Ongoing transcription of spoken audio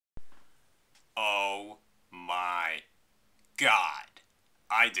God.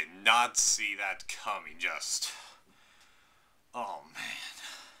 I did not see that coming, just... Oh, man.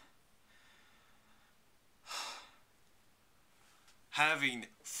 Having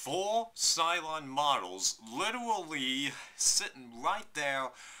 4 Cylon models literally sitting right there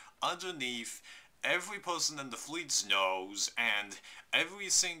underneath every person in the fleet's nose, and every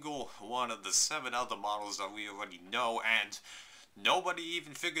single one of the 7 other models that we already know, and nobody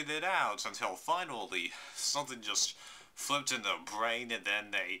even figured it out until finally something just flipped in their brain, and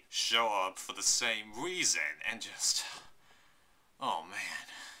then they show up for the same reason, and just... Oh man.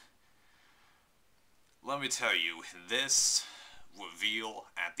 Let me tell you, this reveal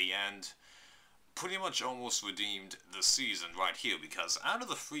at the end pretty much almost redeemed the season right here, because out of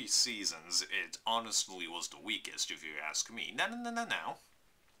the 3 seasons, it honestly was the weakest, if you ask me. Now.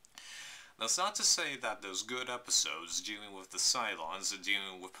 That's not to say that there's good episodes dealing with the Cylons and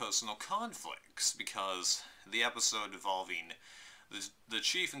dealing with personal conflicts, because the episode involving the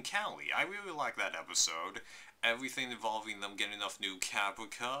Chief and Callie, I really like that episode. Everything involving them getting enough new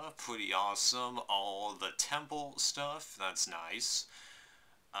Caprica, pretty awesome. All the temple stuff, that's nice.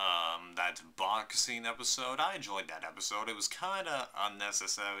 That boxing episode, I enjoyed that episode. It was kinda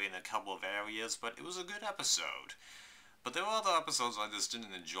unnecessary in a couple of areas, but it was a good episode. But there were other episodes I just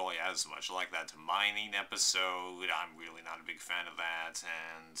didn't enjoy as much, like that mining episode. I'm really not a big fan of that,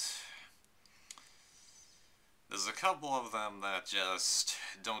 and there's a couple of them that just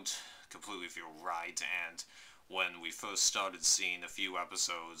don't completely feel right, and when we first started seeing a few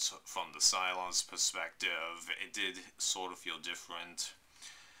episodes from the Cylons' perspective, it did sort of feel different.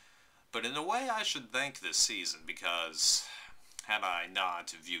 But in a way, I should thank this season, because had I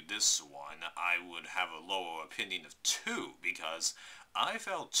not viewed this one, I would have a lower opinion of 2, because I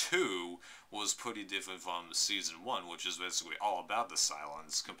felt 2 was pretty different from Season 1, which is basically all about the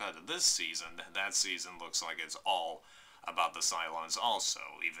Cylons, compared to this season. That season looks like it's all about the Cylons also,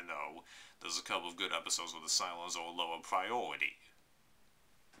 even though there's a couple of good episodes where the Cylons are a lower priority.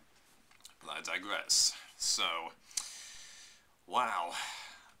 But I digress. So, wow.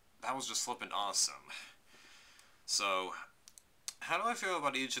 That was just flippin' awesome. So, how do I feel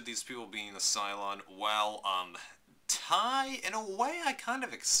about each of these people being a Cylon? Well, Ty, in a way, I kind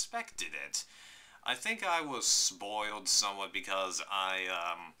of expected it. I think I was spoiled somewhat because I,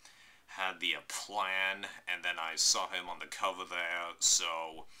 had the plan, and then I saw him on the cover there,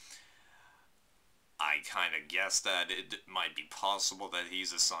 so I kind of guessed that it might be possible that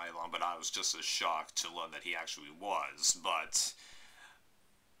he's a Cylon, but I was just as shocked to learn that he actually was. But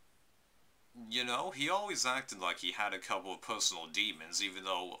you know, he always acted like he had a couple of personal demons, even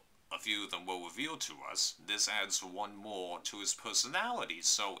though a few of them were revealed to us. This adds one more to his personality,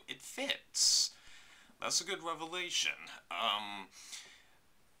 so it fits. That's a good revelation.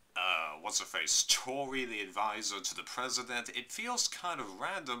 What's-her-face? Tori, the advisor to the president. It feels kind of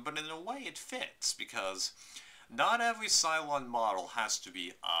random, but in a way it fits, because not every Cylon model has to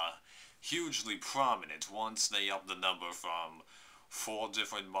be, hugely prominent once they up the number from 4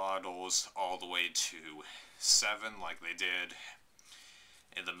 different models all the way to 7, like they did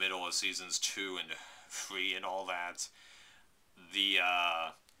in the middle of seasons 2 and 3 and all that. The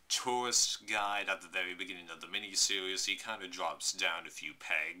tourist guide at the very beginning of the miniseries, he kind of drops down a few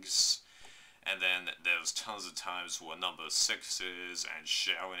pegs. And then there's tons of times where number 6s and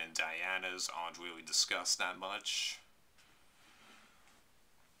Sharon and Diana's aren't really discussed that much.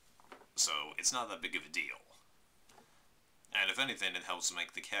 So it's not that big of a deal. And if anything, it helps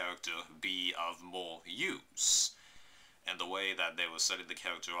make the character be of more use. And the way that they were setting the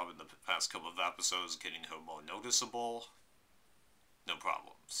character up in the past couple of episodes, getting her more noticeable, no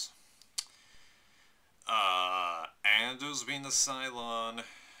problems. Anders being a Cylon.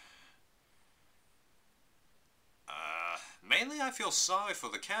 Mainly I feel sorry for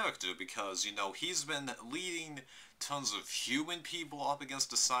the character because, you know, he's been leading tons of human people up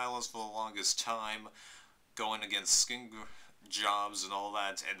against the Cylons for the longest time, going against skin jobs and all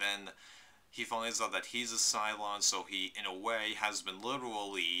that, and then he finds out that he's a Cylon, so he, in a way, has been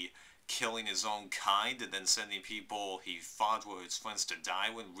literally killing his own kind and then sending people he thought were his friends to die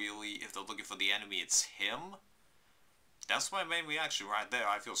when really, if they're looking for the enemy, it's him. That's my main reaction right there.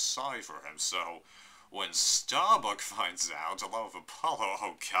 I feel sorry for him, so when Starbuck finds out, along with Apollo,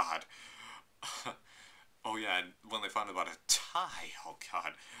 oh god. Oh yeah, and when they find out about a tie, oh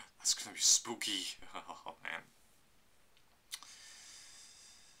god, that's gonna be spooky. Oh man.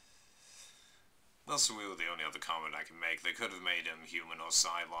 That's really the only other comment I can make. They could have made him human or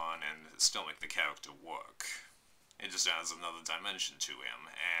Cylon and still make the character work. It just adds another dimension to him,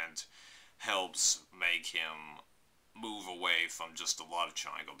 and helps make him move away from just the love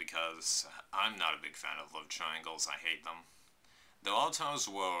triangle, because I'm not a big fan of love triangles. I hate them. There are times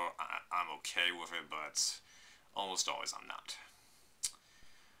where I'm okay with it, but almost always I'm not.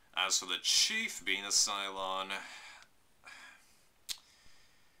 As for the Chief being a Cylon,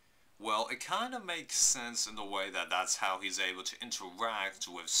 well, it kind of makes sense in the way that that's how he's able to interact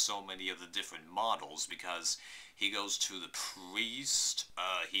with so many of the different models, because he goes to the priest,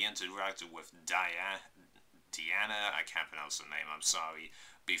 he interacted with Deanna, I can't pronounce her name, I'm sorry,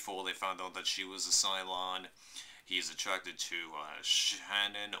 before they found out that she was a Cylon. He's attracted to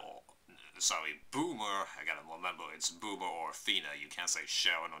Shannon, or, sorry, Boomer, I gotta remember, it's Boomer or Athena, you can't say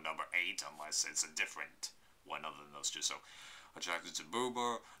Sharon or number 8 unless it's a different one other than those two, so attracted to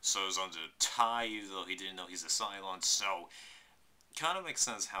Boomer, so is under Ty, though he didn't know he's a Cylon, so kind of makes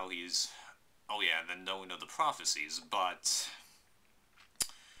sense how he's, oh yeah, and then knowing of the prophecies, but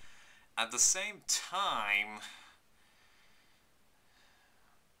at the same time,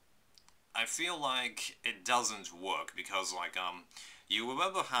 I feel like it doesn't work, because, like, you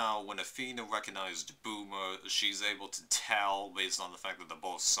remember how when Athena recognized Boomer, she's able to tell, based on the fact that they're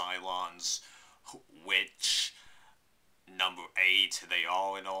both Cylons, which number 8 they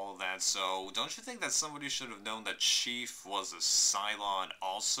are and all that, so don't you think that somebody should have known that Chief was a Cylon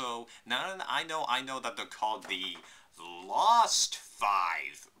also? Now, I know that they're called the Lost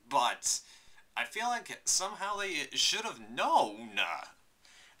Five, but I feel like somehow they should have known.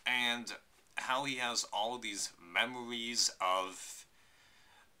 And how he has all of these memories of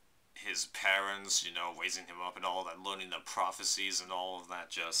his parents, you know, raising him up and all that, learning the prophecies and all of that,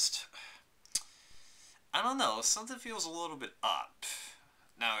 just, I don't know, something feels a little bit up.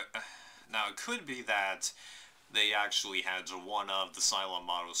 Now it could be that they actually had one of the Cylon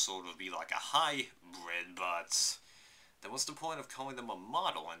models sort of be like a hybrid, but then what's the point of calling them a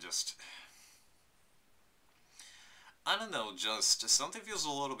model and just, I don't know, just something feels a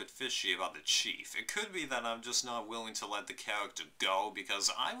little bit fishy about the Chief. It could be that I'm just not willing to let the character go,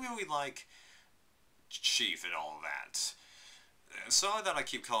 because I really like Chief and all that. Sorry that I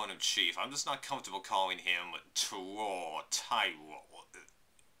keep calling him Chief, I'm just not comfortable calling him Tyrol or Tyrol.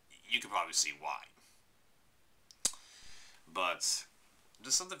 You can probably see why. But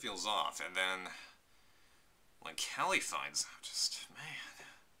just something feels off, and then when Kelly finds out, just, man,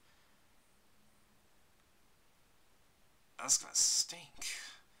 that's gonna stink.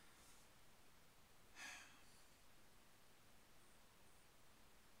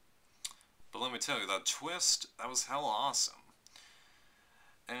 But let me tell you, that twist, that was hella awesome.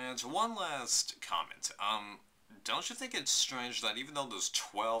 And one last comment. Don't you think it's strange that even though there's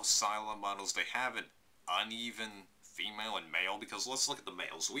 12 Cylon models, they have an uneven female and male? Because let's look at the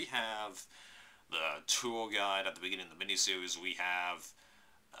males. We have the tour guide at the beginning of the miniseries. We have,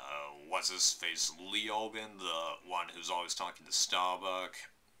 what's-his-face, Leoben, the one who's always talking to Starbuck.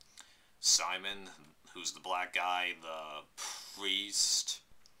 Simon, who's the black guy. The priest.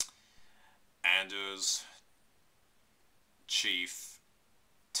 Anders. Chief.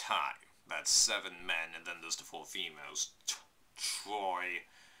 Ty. That's 7 men, and then there's the 4 females. Troy,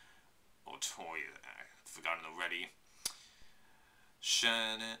 or Toy, I've forgotten already.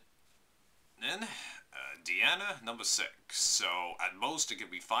 Shannon, Deanna, number 6. So, at most, it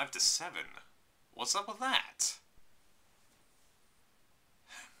could be 5 to 7. What's up with that?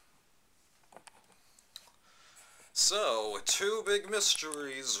 So, 2 big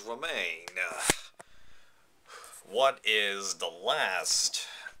mysteries remain. What is the last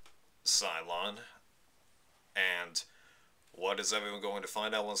Cylon, and what is everyone going to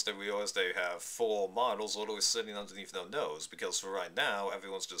find out once they realize they have 4 models literally sitting underneath their nose? Because for right now,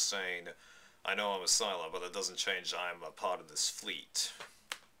 everyone's just saying, I know I'm a Cylon, but that doesn't change I'm a part of this fleet.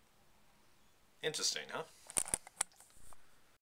 Interesting, huh?